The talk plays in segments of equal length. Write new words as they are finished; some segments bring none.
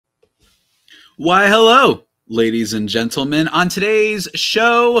Why, hello, ladies and gentlemen. On today's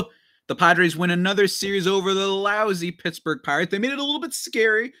show, the Padres win another series over the lousy Pittsburgh Pirates. They made it a little bit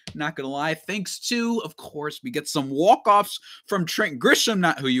scary, not going to lie. Thanks to, of course, we get some walk-offs from Trent Grisham,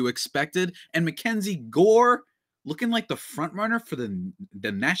 not who you expected, and MacKenzie Gore looking like the frontrunner for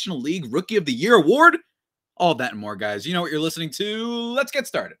the National League Rookie of the Year award. All that and more, guys. You know what you're listening to. Let's get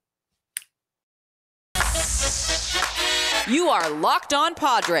started. You are Locked On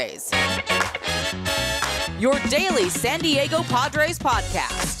Padres, your daily San Diego Padres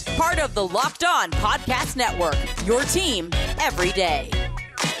podcast. Part of the Locked On Podcast Network, your team every day.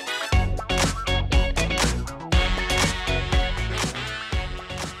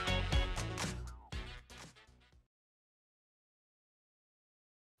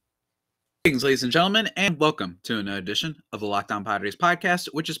 Greetings, ladies and gentlemen, and welcome to another edition of the Locked On Padres podcast,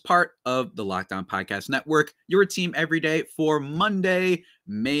 which is part of the Locked On Podcast Network, your team every day for Monday,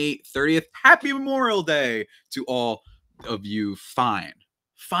 May 30th. Happy Memorial Day to all of you fine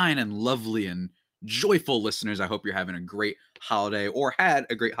and lovely and joyful listeners. I hope you're having a great holiday or had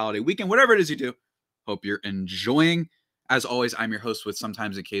a great holiday weekend, whatever it is you do. Hope you're enjoying. As always, I'm your host with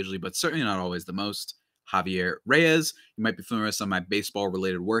sometimes occasionally, but certainly not always the most, Javier Reyes. You might be familiar with some of my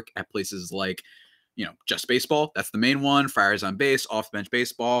baseball-related work at places like, Just Baseball. That's the main one. Friars on Base, Off-Bench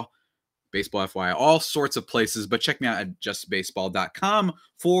Baseball, Baseball FYI, all sorts of places. But check me out at justbaseball.com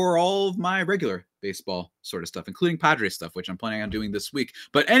for all of my regular baseball sort of stuff, including Padres stuff, which I'm planning on doing this week.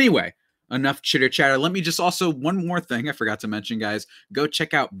 But anyway, enough chitter-chatter. Let me just also, one more thing I forgot to mention, guys. Go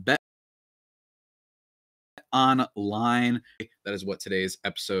check out Bet Online. That is what today's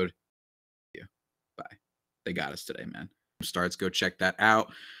episode. Bye. They got us today, man. Starts. Go check that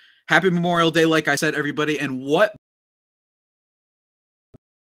out. Happy Memorial Day, like I said, everybody. And what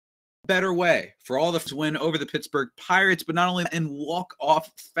better way for all the win over the Pittsburgh Pirates, but not only in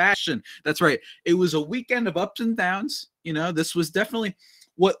walk-off fashion. That's right. It was a weekend of ups and downs. This was definitely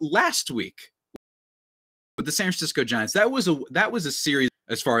what last week with the San Francisco Giants. That was a series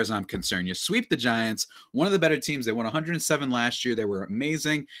as far as I'm concerned. You sweep the Giants, one of the better teams. They won 107 last year. They were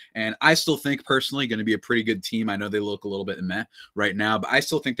amazing. And I still think personally going to be a pretty good team. I know they look a little bit meh right now, but I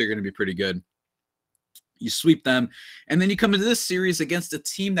still think they're going to be pretty good. You sweep them, and then you come into this series against a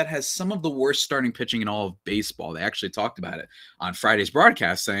team that has some of the worst starting pitching in all of baseball. They actually talked about it on Friday's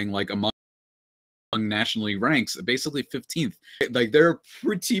broadcast, saying like among National League ranks, basically 15th. Like they're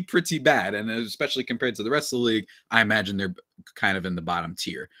pretty bad, and especially compared to the rest of the league, I imagine they're kind of in the bottom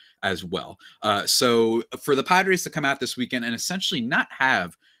tier as well. So for the Padres to come out this weekend and essentially not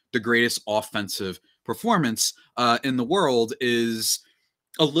have the greatest offensive performance in the world is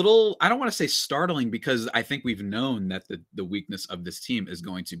a little, I don't want to say startling, because I think we've known that the weakness of this team is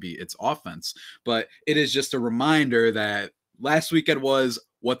going to be its offense. But it is just a reminder that last weekend was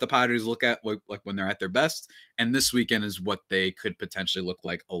what the Padres look at like when they're at their best, and this weekend is what they could potentially look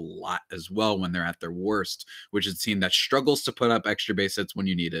like a lot as well when they're at their worst, which is a team that struggles to put up extra base hits when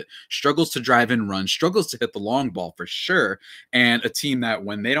you need it, struggles to drive in runs, struggles to hit the long ball for sure, and a team that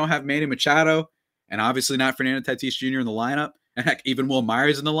when they don't have Manny Machado and obviously not Fernando Tatis Jr. in the lineup, and heck, even Will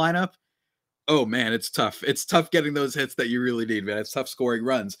Myers in the lineup, oh man, it's tough. It's tough getting those hits that you really need, man. It's tough scoring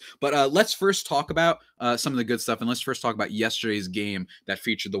runs. But let's first talk about some of the good stuff, and let's first talk about yesterday's game that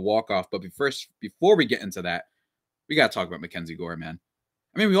featured the walk-off. But before we get into that, we got to talk about MacKenzie Gore, man.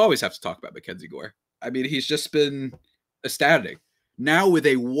 I mean, we always have to talk about MacKenzie Gore. I mean, he's just been astounding. Now with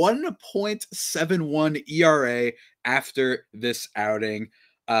a 1.71 ERA after this outing.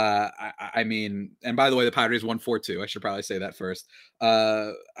 I mean, and by the way, the Padres won 4-2. I should probably say that first.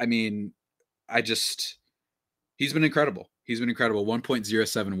 He's been incredible. He's been incredible.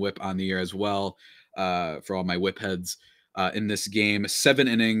 1.07 whip on the year as well, for all my whip heads in this game. 7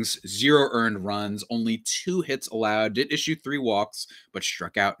 innings, 0 earned runs, only 2 hits allowed, did issue 3 walks, but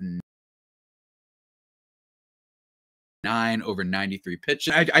struck out 9 over 93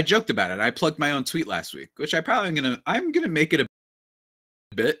 pitches. I joked about it. I plugged my own tweet last week, which I'm going to make it a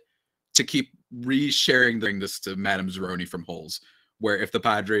bit to keep resharing this to Madam Zeroni from Holes, where if the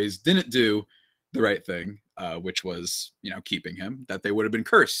Padres didn't do the right thing, which was, keeping him, that they would have been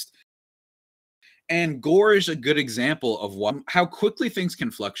cursed. And Gore is a good example of how quickly things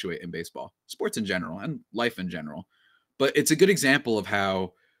can fluctuate in baseball, sports in general, and life in general. But it's a good example of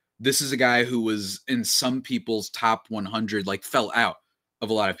how this is a guy who was in some people's top 100, like fell out of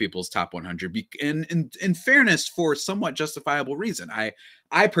a lot of people's top 100, in fairness, for somewhat justifiable reason.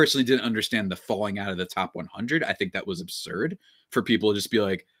 I personally didn't understand the falling out of the top 100. I think that was absurd for people to just be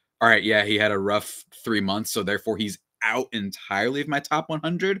like, all right, yeah, he had a rough 3 months, so therefore he's out entirely of my top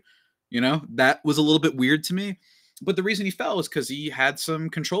 100. That was a little bit weird to me. But the reason he fell is because he had some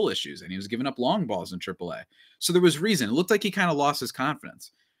control issues and he was giving up long balls in AAA. So there was reason. It looked like he kind of lost his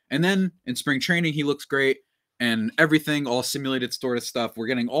confidence. And then in spring training, he looks great and everything, all simulated sort of stuff. We're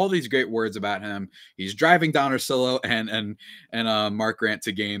getting all these great words about him. He's driving Don Orsillo and Mark Grant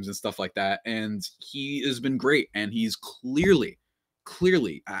to games and stuff like that. And he has been great. And he's clearly,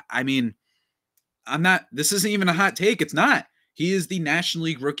 I mean, this isn't even a hot take. It's not. He is the National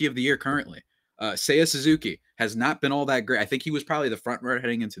League Rookie of the Year currently. Seiya Suzuki has not been all that great. I think he was probably the front runner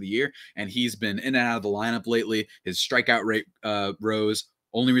heading into the year, and he's been in and out of the lineup lately. His strikeout rate rose.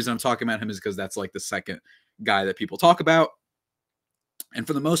 Only reason I'm talking about him is because that's like the second guy that people talk about. And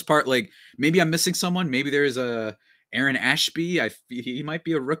for the most part, like maybe I'm missing someone. Maybe there's a Aaron Ashby. He might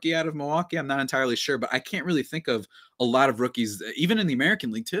be a rookie out of Milwaukee. I'm not entirely sure, but I can't really think of a lot of rookies, even in the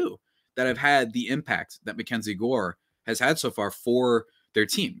American League too, that have had the impact that MacKenzie Gore has had so far for their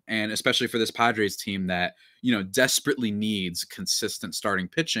team, and especially for this Padres team that, you know, desperately needs consistent starting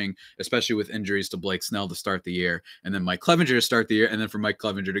pitching, especially with injuries to Blake Snell to start the year, and then Mike Clevinger to start the year, and then for Mike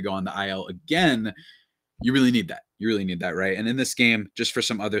Clevinger to go on the IL again. You really need that. You really need that, right? And in this game, just for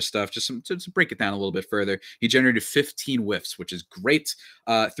some other stuff, to break it down a little bit further, he generated 15 whiffs, which is great.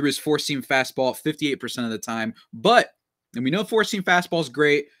 Through his four-seam fastball 58% of the time, and we know four-seam fastball is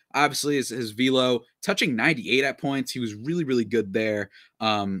great. Obviously, his velo touching 98 at points. He was really, really good there,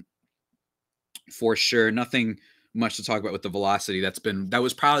 for sure. Nothing much to talk about with the velocity. That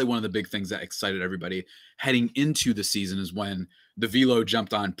was probably one of the big things that excited everybody heading into the season, is when the velo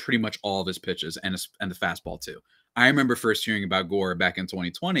jumped on pretty much all of his pitches and the fastball too. I remember first hearing about Gore back in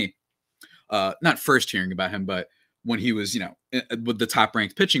 2020. Not first hearing about him, but when he was, you know, with the top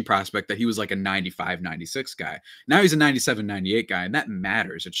ranked pitching prospect, that he was like a 95, 96 guy. Now he's a 97, 98 guy, and that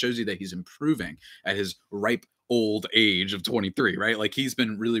matters. It shows you that he's improving at his ripe old age of 23, right? Like he's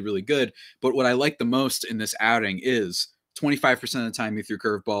been really, really good. But what I like the most in this outing is 25% of the time he threw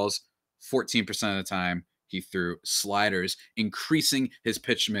curveballs, 14% of the time he threw sliders, increasing his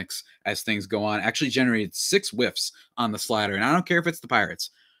pitch mix as things go on. Actually generated 6 whiffs on the slider. And I don't care if it's the Pirates.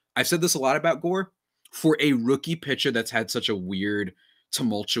 I've said this a lot about Gore. For a rookie pitcher that's had such a weird,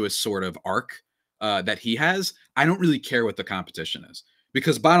 tumultuous sort of arc that he has, I don't really care what the competition is,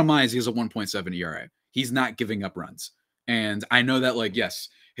 because bottom line is he has a 1.7 ERA. He's not giving up runs. And I know that, like, yes,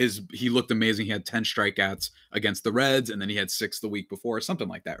 he looked amazing. He had 10 strikeouts against the Reds, and then he had 6 the week before, or something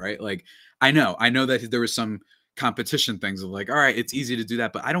like that, right? Like, I know that there was some competition things of like, all right, it's easy to do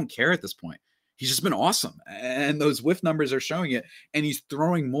that, but I don't care at this point. He's just been awesome. And those whiff numbers are showing it. And he's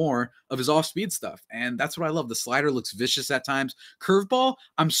throwing more of his off-speed stuff. And that's what I love. The slider looks vicious at times. Curveball,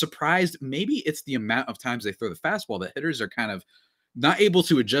 I'm surprised. Maybe it's the amount of times they throw the fastball that hitters are kind of not able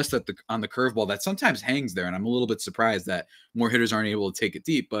to adjust on the curveball that sometimes hangs there. And I'm a little bit surprised that more hitters aren't able to take it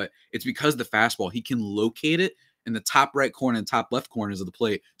deep. But it's because the fastball, he can locate it in the top right corner and top left corners of the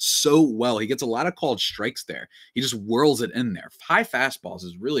plate so well. He gets a lot of called strikes there. He just whirls it in there. High fastballs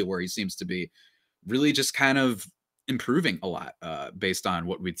is really where he seems to be really just kind of improving a lot based on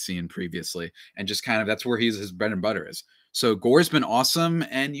what we'd seen previously. And just kind of, that's where his bread and butter is. So Gore's been awesome,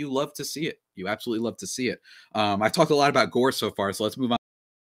 and you love to see it. You absolutely love to see it. I've talked a lot about Gore so far, so let's move on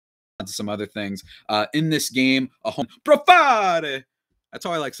to some other things. In this game, a home Profar. That's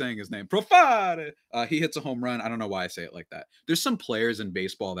how I like saying his name. Profar. He hits a home run. I don't know why I say it like that. There's some players in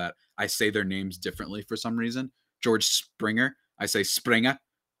baseball that I say their names differently for some reason. George Springer, I say Springer.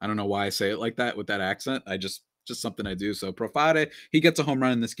 I don't know why I say it like that with that accent. I just something I do. So Profar, he gets a home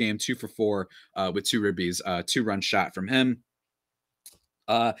run in this game, 2 for 4 with 2 ribbies, 2-run shot from him.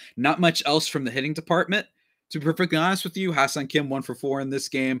 Not much else from the hitting department. To be perfectly honest with you, Ha-Seong Kim 1 for 4 in this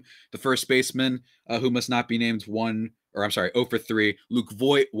game. The first baseman, who must not be named 0 for 3. Luke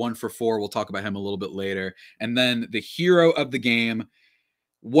Voigt 1 for 4. We'll talk about him a little bit later. And then the hero of the game,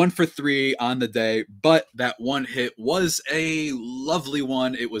 1 for 3 on the day, but that one hit was a lovely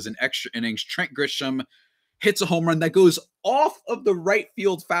one. It was an extra innings. Trent Grisham hits a home run that goes off of the right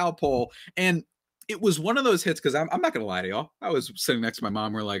field foul pole. And it was one of those hits, because I'm not going to lie to y'all. I was sitting next to my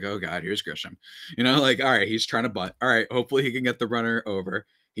mom. We're like, oh, God, here's Grisham. You know, like, all right, he's trying to bunt. All right, hopefully he can get the runner over.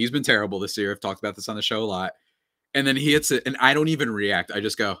 He's been terrible this year. I've talked about this on the show a lot. And then he hits it, and I don't even react. I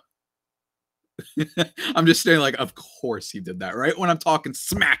just go, I'm just staring like, of course he did that, right? When I'm talking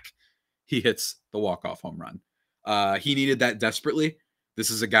smack, he hits the walk-off home run. He needed that desperately. This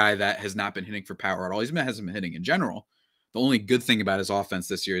is a guy that has not been hitting for power at all. He hasn't been hitting in general. The only good thing about his offense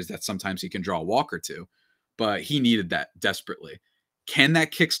this year is that sometimes he can draw a walk or two, but he needed that desperately. Can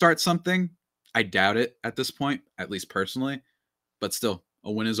that kickstart something? I doubt it at this point, at least personally, but still,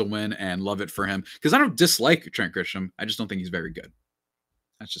 a win is a win, and love it for him, because I don't dislike Trent Grisham. I just don't think he's very good.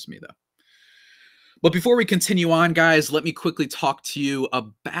 That's just me, though. But before we continue on, guys, let me quickly talk to you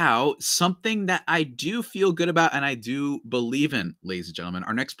about something that I do feel good about and I do believe in, ladies and gentlemen.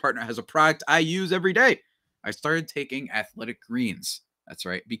 Our next partner has a product I use every day. I started taking Athletic Greens. That's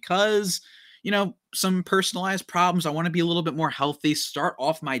right. Because, some personalized problems. I want to be a little bit more healthy, start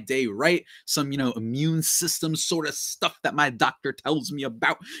off my day right. Some, immune system sort of stuff that my doctor tells me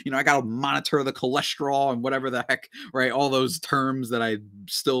about. I got to monitor the cholesterol and whatever the heck, right? All those terms that I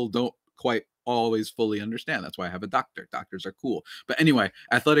still don't quite always fully understand. That's why I have a doctor. Doctors are cool. But anyway,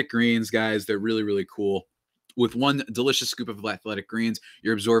 Athletic Greens, guys, they're really, really cool. With one delicious scoop of Athletic Greens,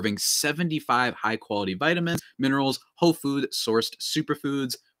 you're absorbing 75 high-quality vitamins, minerals, whole food sourced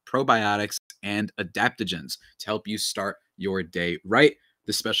superfoods, probiotics, and adaptogens to help you start your day right.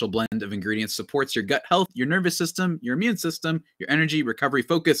 The special blend of ingredients supports your gut health, your nervous system, your immune system, your energy, recovery,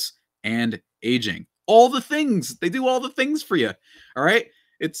 focus, and aging. All the things. They do all the things for you. All right?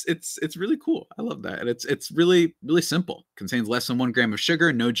 It's really cool. I love that. And it's really, really simple. Contains less than 1 gram of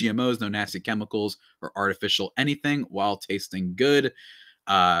sugar, no GMOs, no nasty chemicals or artificial anything while tasting good.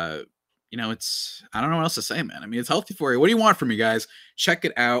 It's, I don't know what else to say, man. I mean, it's healthy for you. What do you want from me, guys? Check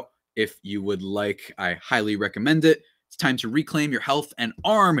it out if you would like. I highly recommend it. It's time to reclaim your health and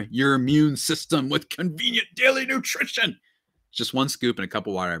arm your immune system with convenient daily nutrition. It's just 1 scoop and a cup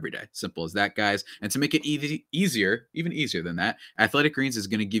of water every day. Simple as that, guys. And to make it easier, even easier than that, Athletic Greens is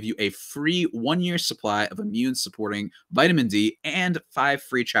going to give you a free 1-year supply of immune-supporting vitamin D and 5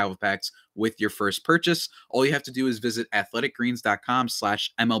 free travel packs with your first purchase. All you have to do is visit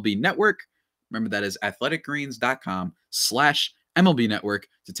athleticgreens.com/MLB Network. Remember, that is athleticgreens.com/MLB Network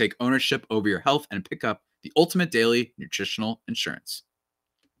to take ownership over your health and pick up the ultimate daily nutritional insurance.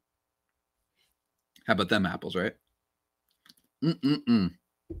 How about them apples, right? Let's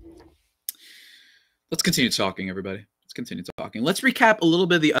continue talking, everybody. Let's continue talking. Let's recap a little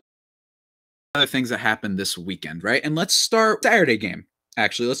bit of the other things that happened this weekend, right? And let's start Saturday game.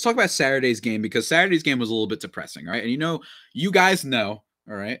 Actually, let's talk about Saturday's game because Saturday's game was a little bit depressing, right? And you guys know,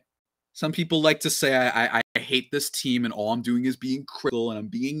 all right? Some people like to say I hate this team and all I'm doing is being critical and I'm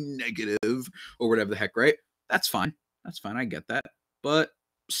being negative or whatever the heck, right? That's fine. That's fine. I get that. But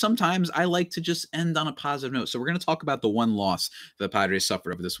sometimes I like to just end on a positive note. So we're going to talk about the one loss the Padres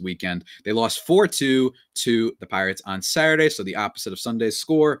suffered over this weekend. They lost 4-2 to the Pirates on Saturday, so the opposite of Sunday's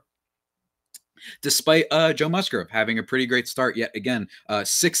score. Despite Joe Musgrove having a pretty great start yet again,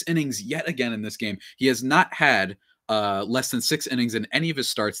 6 innings yet again in this game. He has not had less than 6 innings in any of his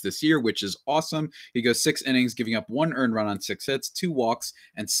starts this year, which is awesome. He goes 6 innings, giving up 1 earned run on 6 hits, 2 walks,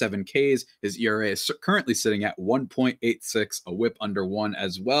 and 7 Ks. His ERA is currently sitting at 1.86, a whip under 1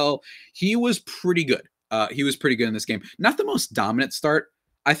 as well. He was pretty good. He was pretty good in this game. Not the most dominant start,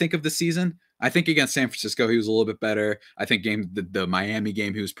 I think, of the season. I think against San Francisco, he was a little bit better. I think the Miami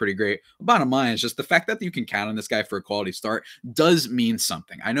game, he was pretty great. Bottom line is just the fact that you can count on this guy for a quality start does mean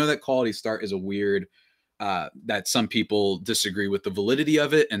something. I know that quality start is a weird that some people disagree with the validity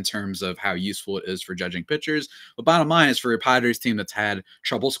of it in terms of how useful it is for judging pitchers. But bottom line is for a Padres team that's had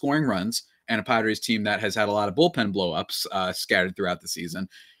trouble scoring runs and a Padres team that has had a lot of bullpen blowups scattered throughout the season,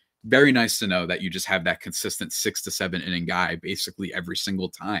 very nice to know that you just have that consistent 6 to 7 inning guy basically every single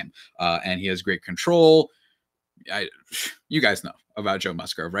time. And he has great control. You guys know about Joe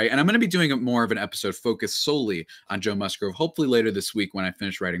Musgrove, right? And I'm going to be doing more of an episode focused solely on Joe Musgrove, hopefully later this week when I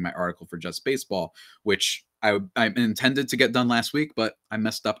finish writing my article for Just Baseball, which I intended to get done last week, but I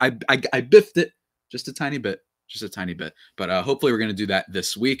messed up. I biffed it just a tiny bit. But hopefully we're going to do that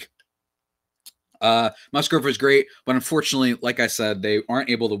this week. Musgrove was great, but unfortunately, like I said, they aren't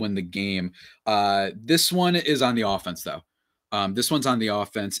able to win the game. This one is on the offense, though. This one's on the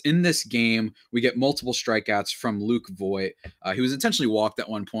offense. In this game, we get multiple strikeouts from Luke Voit. He was intentionally walked at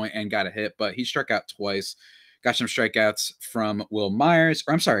one point and got a hit, but he struck out twice. Got some strikeouts from Will Myers.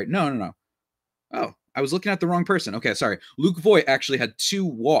 Or I'm sorry, no. Oh, I was looking at the wrong person. Okay, sorry. Luke Voit actually had 2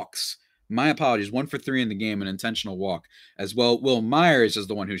 walks. My apologies. 1 for 3 in the game, an intentional walk as well. Will Myers is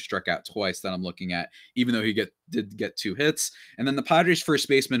the one who struck out twice that I'm looking at, even though he did get 2 hits. And then the Padres first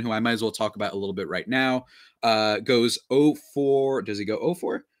baseman, who I might as well talk about a little bit right now, goes 0-4. Does he go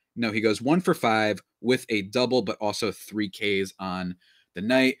 0-4? No, he goes 1 for 5 with a double, but also 3 Ks on the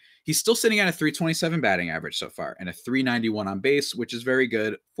night. He's still sitting at a 327 batting average so far and a 391 on base, which is very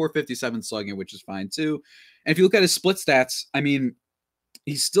good. 457 slugging, which is fine too. And if you look at his split stats, I mean,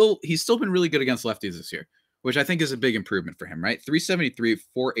 he's still been really good against lefties this year, which I think is a big improvement for him, right? 373,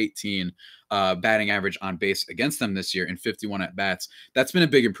 418 batting average on base against them this year in 51 at bats. That's been a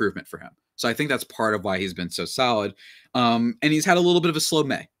big improvement for him. So I think that's part of why he's been so solid. And he's had a little bit of a slow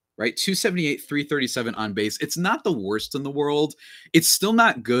May. right? 278, 337 on base. It's not the worst in the world. It's still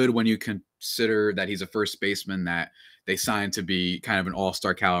not good when you consider that he's a first baseman that they signed to be kind of an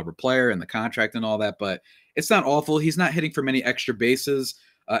all-star caliber player and the contract and all that, but it's not awful. He's not hitting for many extra bases,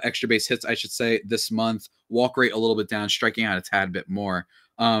 extra base hits, I should say, this month. Walk rate a little bit down, striking out a tad bit more.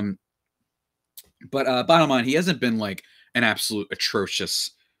 But bottom line, he hasn't been like an absolute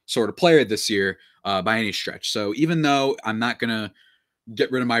atrocious sort of player this year by any stretch. So even though I'm not going to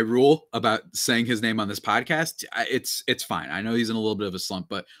get rid of my rule about saying his name on this podcast, it's fine. I know he's in a little bit of a slump,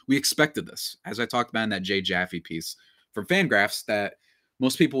 but we expected this. As I talked about in that Jay Jaffe piece from Fangraphs, that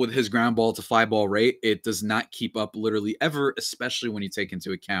most people with his ground ball to fly ball rate, it does not keep up literally ever, especially when you take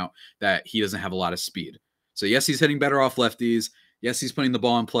into account that he doesn't have a lot of speed. So yes, he's hitting better off lefties. Yes, he's putting the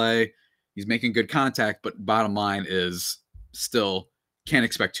ball in play. He's making good contact, but bottom line is still can't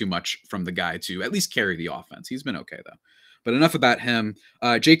expect too much from the guy to at least carry the offense. He's been okay, though. But enough about him.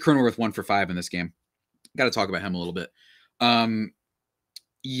 Jake Cronenworth 1 for 5 in this game. Got to talk about him a little bit.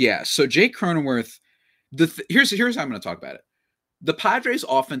 Yeah, so Jake Cronenworth, here's how I'm going to talk about it. The Padres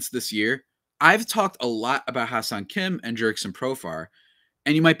offense this year, I've talked a lot about Ha-Seong Kim and Jurickson Profar,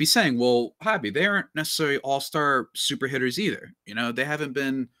 and you might be saying, well, Javi, they aren't necessarily all-star super hitters either. You know, they haven't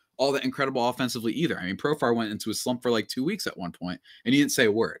been all that incredible offensively either. I mean, Profar went into a slump for like 2 weeks at one point, and he didn't say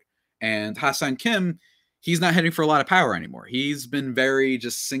a word. And Ha-Seong Kim, he's not hitting for a lot of power anymore. He's been very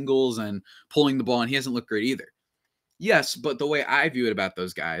just singles and pulling the ball, and he hasn't looked great either. Yes, but the way I view it about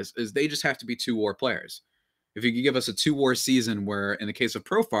those guys is they just have to be 2-WAR players. If you could give us a 2-WAR season where, in the case of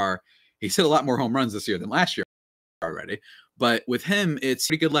Profar, he's hit a lot more home runs this year than last year already. But with him, it's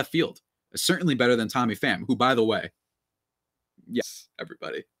pretty good left field. It's certainly better than Tommy Pham, who, by the way, yes,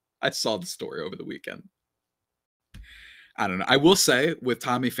 everybody, I saw the story over the weekend. I don't know. I will say with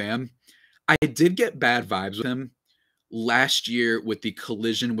Tommy Pham, I did get bad vibes with him last year with the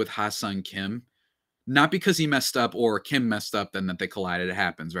collision with Ha-Seong Kim. Not because he messed up or Kim messed up and that they collided. It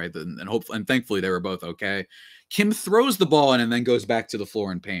happens, right? And hopefully, and thankfully, they were both okay. Kim throws the ball in and then goes back to the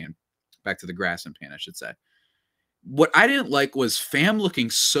floor in pain. Back to the grass in pain, I should say. What I didn't like was Pham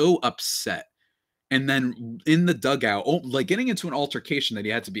looking so upset. And then in the dugout, like getting into an altercation that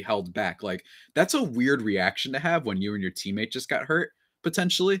he had to be held back. Like, that's a weird reaction to have when you and your teammate just got hurt,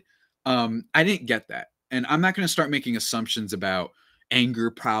 potentially. I didn't get that. And I'm not going to start making assumptions about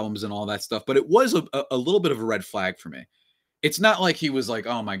anger problems and all that stuff, but it was a little bit of a red flag for me. It's not like he was like,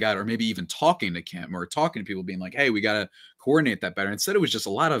 oh my God, or maybe even talking to Kim or talking to people being like, hey, we got to coordinate that better. Instead, it was just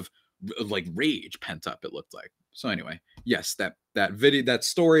a lot of like rage pent up, it looked like. So anyway, yes, that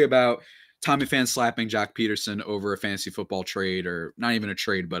story about Tommy Pham slapping Jock Peterson over a fantasy football trade, or not even a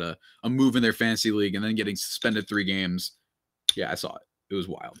trade, but a move in their fantasy league and then getting suspended 3 games. Yeah, I saw it. It was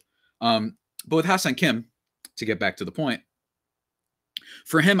wild. But with Ha-Seong Kim, to get back to the point,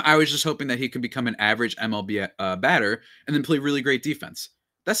 for him, I was just hoping that he could become an average MLB batter and then play really great defense.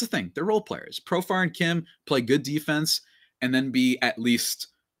 That's the thing. They're role players. Profar and Kim play good defense and then be at least,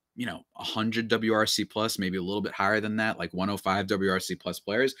 100 WRC plus, maybe a little bit higher than that, like 105 WRC plus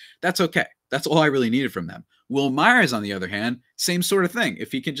players. That's okay. That's all I really needed from them. Will Myers, on the other hand, same sort of thing.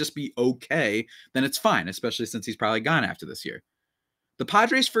 If he can just be okay, then it's fine, especially since he's probably gone after this year. The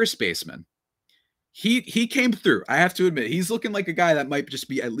Padres first baseman, he came through. I have to admit, he's looking like a guy that might just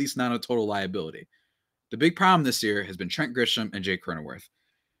be at least not a total liability. The big problem this year has been Trent Grisham and Jake Cronenworth.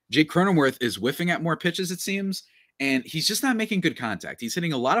 Jake Cronenworth is whiffing at more pitches, it seems, and he's just not making good contact. He's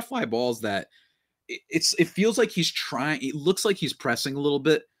hitting a lot of fly balls that it feels like he's trying. It looks like he's pressing a little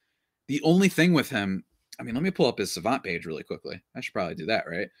bit. The only thing with him, I mean, let me pull up his Savant page really quickly. I should probably do that,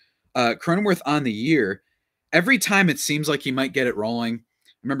 right? Cronenworth on the year, every time it seems like he might get it rolling.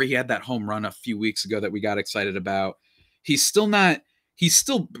 Remember, he had that home run a few weeks ago that we got excited about. I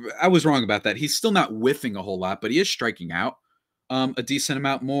was wrong about that. He's still not whiffing a whole lot, but he is striking out a decent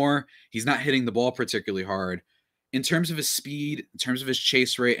amount more. He's not hitting the ball particularly hard. In terms of his speed, in terms of his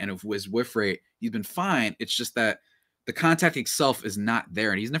chase rate, and of his whiff rate, he's been fine. It's just that the contact itself is not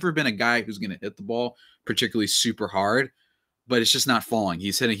there. And he's never been a guy who's going to hit the ball particularly super hard, but it's just not falling.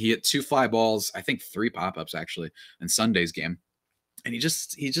 He hit 2 fly balls, I think 3 pop-ups actually in Sunday's game. And he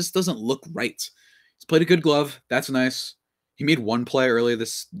just doesn't look right. He's played a good glove. That's nice. He made 1 play earlier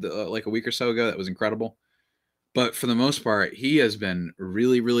like a week or so ago. That was incredible. But for the most part, he has been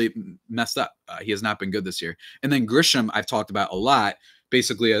really, really messed up. He has not been good this year. And then Grisham, I've talked about a lot,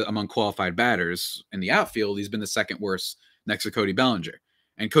 basically among qualified batters in the outfield. He's been the second worst next to Cody Bellinger.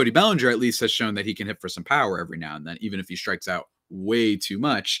 And Cody Bellinger at least has shown that he can hit for some power every now and then, even if he strikes out way too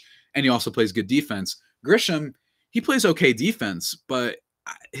much. And he also plays good defense. Grisham, he plays okay defense, but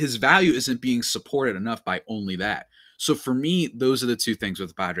his value isn't being supported enough by only that. So for me, those are the two things with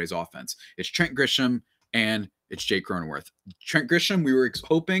the Padres offense. It's Trent Grisham and it's Jake Cronenworth. Trent Grisham, we were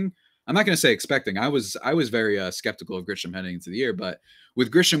hoping, I'm not going to say expecting. I was very skeptical of Grisham heading into the year, but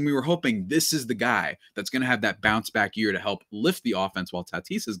with Grisham, we were hoping this is the guy that's going to have that bounce back year to help lift the offense while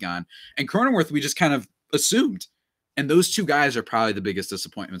Tatis is gone. And Cronenworth, we just kind of assumed. And those two guys are probably the biggest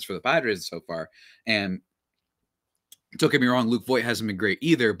disappointments for the Padres so far. And don't get me wrong, Luke Voit hasn't been great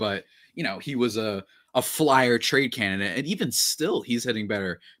either, but he was a flyer trade candidate, and even still, he's hitting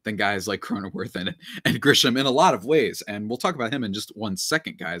better than guys like Cronenworth and Grisham in a lot of ways. And we'll talk about him in just 1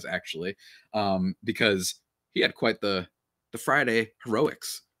 second, guys, actually, because he had quite the Friday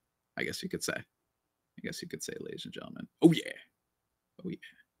heroics, I guess you could say. Ladies and gentlemen. Oh yeah.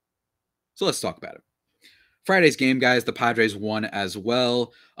 So let's talk about it. Friday's game, guys, the Padres won as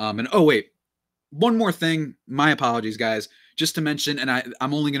well. And oh wait, one more thing. My apologies, guys. Just to mention, and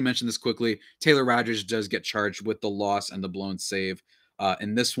I'm only going to mention this quickly, Taylor Rogers does get charged with the loss and the blown save.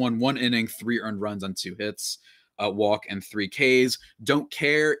 In this one inning, 3 earned runs on 2 hits, a walk, and 3 Ks. Don't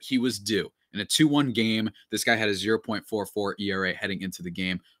care. He was due. In a 2-1 game, this guy had a 0.44 ERA heading into the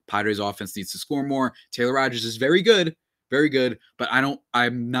game. Padres offense needs to score more. Taylor Rogers is very good, but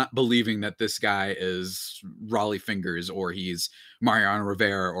I'm not believing that this guy is Raleigh Fingers or he's Mariano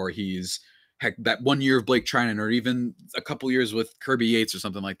Rivera or he's that 1 year of Blake Trinan or even a couple years with Kirby Yates or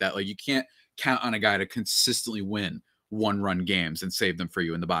something like that. Like, you can't count on a guy to consistently win 1-run games and save them for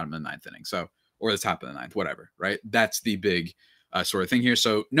you in the bottom of the 9th inning. So, or the top of the 9th, whatever, right? That's the big sort of thing here.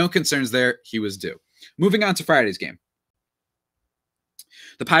 So no concerns there. He was due. Moving on to Friday's game.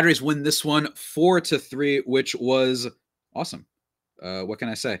 The Padres win this one 4-3, which was awesome. What can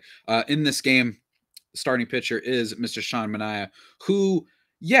I say? In this game, starting pitcher is Mr. Sean Manaea, who,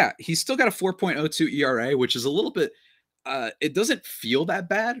 yeah, he's still got a 4.02 ERA, which is a little bit, it doesn't feel that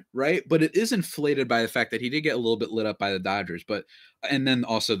bad, right? But it is inflated by the fact that he did get a little bit lit up by the Dodgers, and then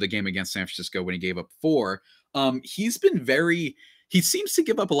also the game against San Francisco when he gave up 4. He's been he seems to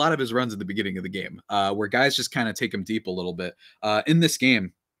give up a lot of his runs at the beginning of the game, where guys just kind of take him deep a little bit. In this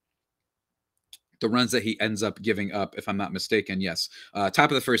game, the runs that he ends up giving up, if I'm not mistaken, yes. Top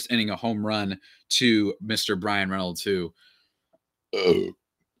of the first inning, a home run to Mr. Brian Reynolds, who,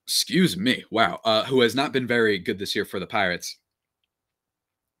 excuse me, wow, who has not been very good this year for the Pirates.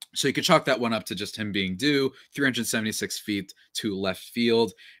 So you could chalk that one up to just him being due, 376 feet to left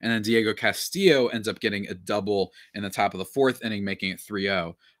field. And then Diego Castillo ends up getting a double in the top of the 4th inning, making it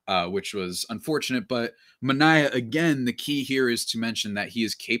 3-0, which was unfortunate. But Manaea, again, the key here is to mention that he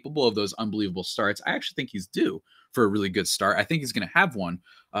is capable of those unbelievable starts. I actually think he's due for a really good start. I think he's going to have one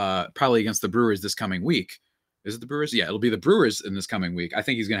probably against the Brewers this coming week. Is it the Brewers? Yeah, it'll be the Brewers in this coming week. I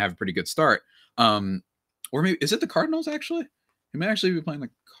think he's going to have a pretty good start. Or maybe, is it the Cardinals, actually? He might actually be playing the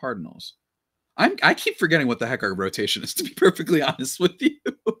Cardinals. I keep forgetting what the heck our rotation is, to be perfectly honest with you.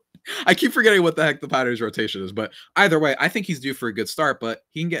 I keep forgetting what the heck the Padres rotation is. But either way, I think he's due for a good start, but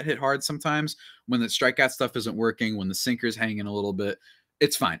he can get hit hard sometimes when the strikeout stuff isn't working, when the sinker's hanging a little bit.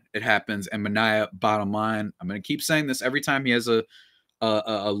 It's fine. It happens. And Manaea, bottom line, I'm going to keep saying this every time he has a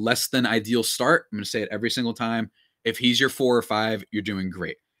less than ideal start. I'm going to say it every single time. If he's your 4 or 5, you're doing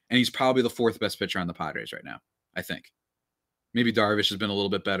great. And he's probably the 4th best pitcher on the Padres right now, I think. Maybe Darvish has been a little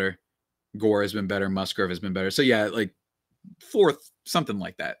bit better. Gore has been better. Musgrove has been better. So yeah, like 4th, something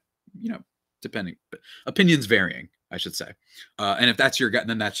like that, depending. But opinions varying, I should say. And if that's your gut,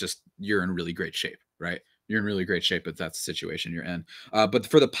 then that's just, you're in really great shape, right? You're in really great shape if that's the situation you're in. But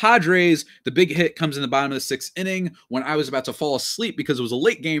for the Padres, the big hit comes in the bottom of the 6th inning when I was about to fall asleep because it was a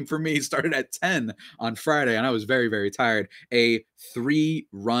late game for me. It started at 10 on Friday, and I was very, very tired. A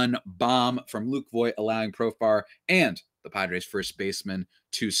 3-run bomb from Luke Voit, allowing Profar and the Padres first baseman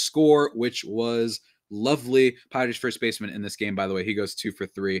to score, which was lovely. Padres first baseman in this game, by the way, he goes 2 for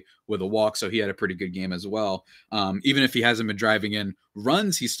 3 with a walk, so he had a pretty good game as well. Even if he hasn't been driving in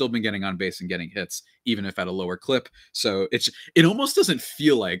runs, he's still been getting on base and getting hits, even if at a lower clip. So it almost doesn't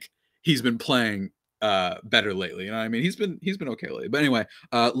feel like he's been playing better lately. You know what I mean? He's been okay lately. But anyway,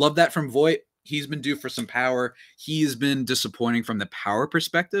 love that from Voit. He's been due for some power. He's been disappointing from the power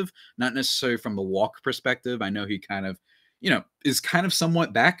perspective, not necessarily from the walk perspective. I know he kind of, is kind of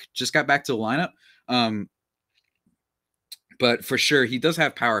somewhat back, just got back to the lineup. But for sure, he does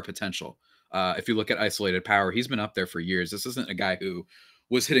have power potential. If you look at isolated power, he's been up there for years. This isn't a guy who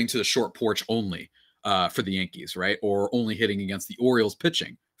was hitting to the short porch only for the Yankees, right? Or only hitting against the Orioles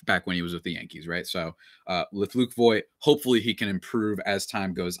pitching back when he was with the Yankees, right? So with Luke Voit, hopefully he can improve as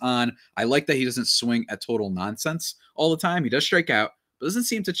time goes on. I like that he doesn't swing at total nonsense all the time. He does strike out, but doesn't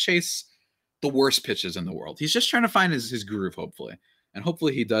seem to chase the worst pitches in the world. He's just trying to find his groove, hopefully. And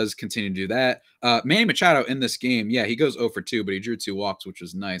hopefully he does continue to do that. Manny Machado in this game, yeah, he goes 0 for 2, but he drew 2 walks, which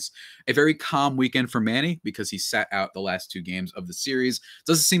was nice. A very calm weekend for Manny because he sat out the last 2 games of the series.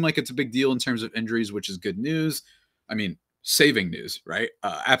 Doesn't seem like it's a big deal in terms of injuries, which is good news. I mean, saving news, right?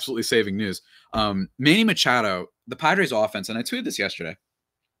 Absolutely saving news. Manny Machado, the Padres offense, and I tweeted this yesterday.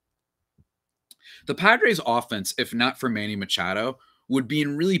 The Padres offense, if not for Manny Machado, would be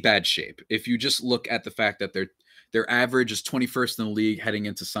in really bad shape. If you just look at the fact that their average is 21st in the league heading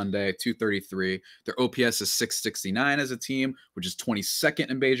into Sunday, 233. Their OPS is 669 as a team, which is 22nd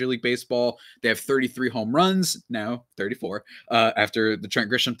in Major League Baseball. They have 33 home runs, now 34, after the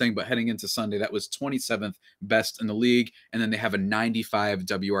Trent Grisham thing, but heading into Sunday, that was 27th best in the league. And then they have a 95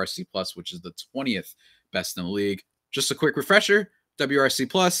 WRC+, which is the 20th best in the league. Just a quick refresher,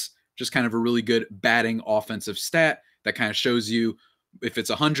 WRC+, just kind of a really good batting offensive stat that kind of shows you if it's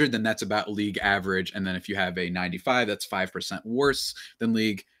 100, then that's about league average. And then if you have a 95, that's 5% worse than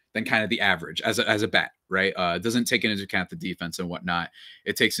kind of the average as a bat, right? It doesn't take into account the defense and whatnot.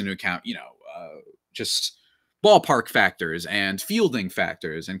 It takes into account, just ballpark factors and fielding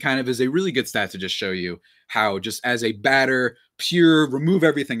factors, and kind of is a really good stat to just show you how, just as a batter, pure, remove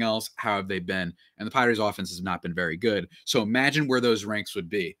everything else, how have they been? And the Padres offense has not been very good. So imagine where those ranks would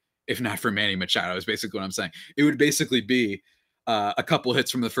be if not for Manny Machado, is basically what I'm saying. It would basically be a couple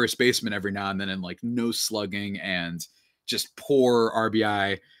hits from the first baseman every now and then, and like no slugging and just poor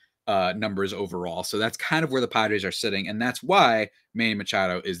RBI numbers overall. So that's kind of where the Padres are sitting. And that's why Manny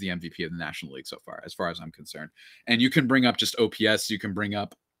Machado is the MVP of the National League so far as I'm concerned. And you can bring up just OPS. You can bring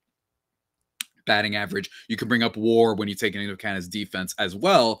up batting average. You can bring up WAR when you take into account his defense as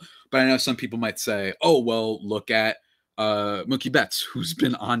well. But I know some people might say, oh, well, look at Mookie Betts, who's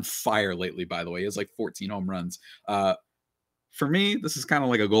been on fire lately, by the way. He has like 14 home runs. For me, this is kind of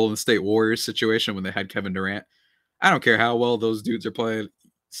like a Golden State Warriors situation when they had Kevin Durant. I don't care how well those dudes are playing.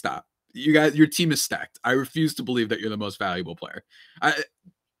 Stop. You guys, your team is stacked. I refuse to believe that you're the most valuable player.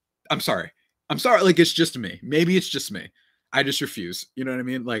 I'm sorry. Like, it's just me. Maybe it's just me. I just refuse. You know what I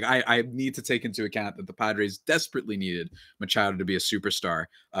mean? Like, I need to take into account that the Padres desperately needed Machado to be a superstar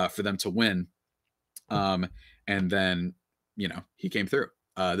for them to win. And then, he came through.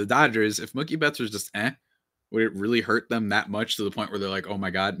 The Dodgers, if Mookie Betts was just would it really hurt them that much to the point where they're like, oh my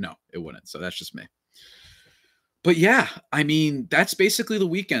God? No, it wouldn't. So that's just me. But yeah, I mean, that's basically the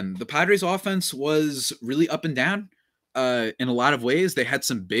weekend. The Padres offense was really up and down in a lot of ways. They had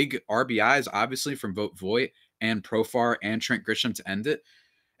some big RBIs, obviously, from Voit and Profar and Trent Grisham to end it.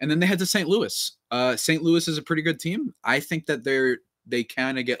 And then they head to St. Louis. St. Louis is a pretty good team. I think that they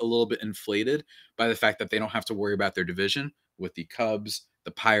kind of get a little bit inflated by the fact that they don't have to worry about their division with the Cubs,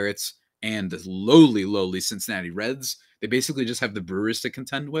 the Pirates, and the lowly Cincinnati Reds. They basically just have the Brewers to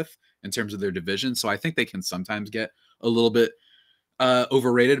contend with in terms of their division. So I think they can sometimes get a little bit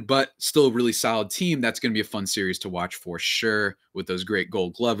overrated, but still a really solid team. That's going to be a fun series to watch for sure with those great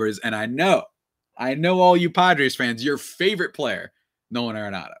Gold Glovers. And I know all you Padres fans, your favorite player, Nolan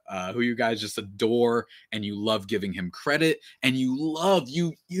Arenado, who you guys just adore and you love giving him credit, and you love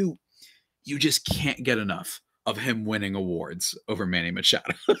you just can't get enough of him winning awards over Manny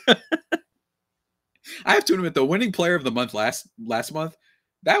Machado. I have to admit, the winning player of the month last month,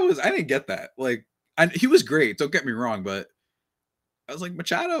 I didn't get that. Like, he was great, don't get me wrong, but I was like,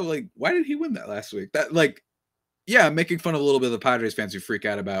 Machado, like, why did he win that last week? That, like, yeah, I'm making fun of a little bit of the Padres fans who freak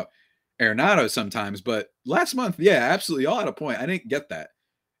out about Arenado sometimes, but last month, yeah, absolutely, y'all had a point. I didn't get that.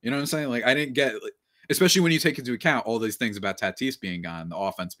 You know what I'm saying? Like, I didn't get, especially when you take into account all these things about Tatis being gone, the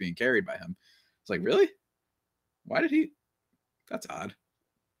offense being carried by him. It's like, really? Why did he? That's odd.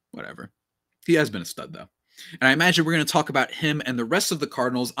 Whatever. He has been a stud, though. And I imagine we're going to talk about him and the rest of the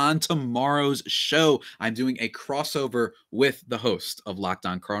Cardinals on tomorrow's show. I'm doing a crossover with the host of Locked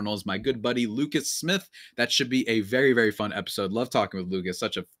On Cardinals, my good buddy Lucas Smith. That should be a very, very fun episode. Love talking with Lucas.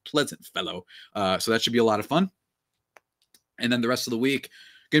 Such a pleasant fellow. So that should be a lot of fun. And then the rest of the week,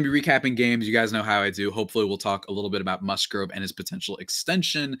 going to be recapping games. You guys know how I do. Hopefully we'll talk a little bit about Musgrove and his potential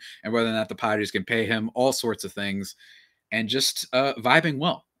extension and whether or not the Padres can pay him, all sorts of things, and just vibing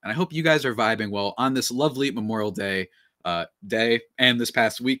well. And I hope you guys are vibing well on this lovely Memorial Day and this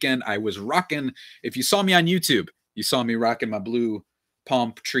past weekend. I was rocking, if you saw me on YouTube, you saw me rocking my blue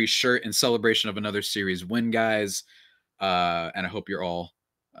palm tree shirt in celebration of another series win, guys. And I hope you're all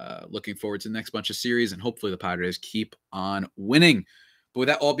looking forward to the next bunch of series, and hopefully the Padres keep on winning. But with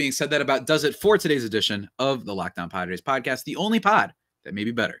that all being said, that about does it for today's edition of the Locked On Padres podcast, the only pod that may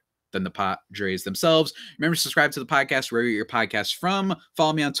be better than the Padres themselves. Remember to subscribe to the podcast wherever you get your podcasts from.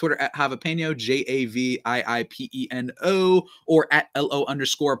 Follow me on Twitter at Javipeno, JAVIIPENO, or at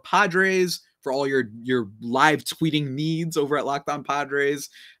LO_Padres. for all your live tweeting needs over at Locked On Padres.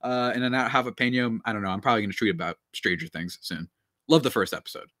 And then have a Pena. I don't know. I'm probably going to tweet about Stranger Things soon. Love the first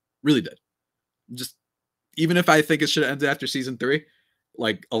episode. Really did. Just even if I think it should have ended after season 3,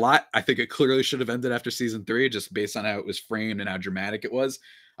 like a lot, I think it clearly should have ended after season 3, just based on how it was framed and how dramatic it was.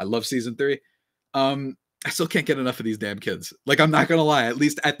 I love season 3. I still can't get enough of these damn kids. Like, I'm not going to lie. At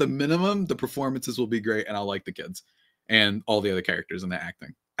least at the minimum, the performances will be great, and I'll like the kids and all the other characters and the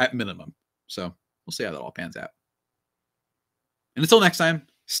acting at minimum. So we'll see how that all pans out. And until next time,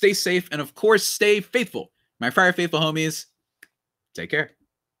 stay safe and, of course, stay faithful. My Friar Faithful homies, take care.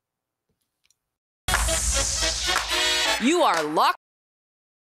 You are Locked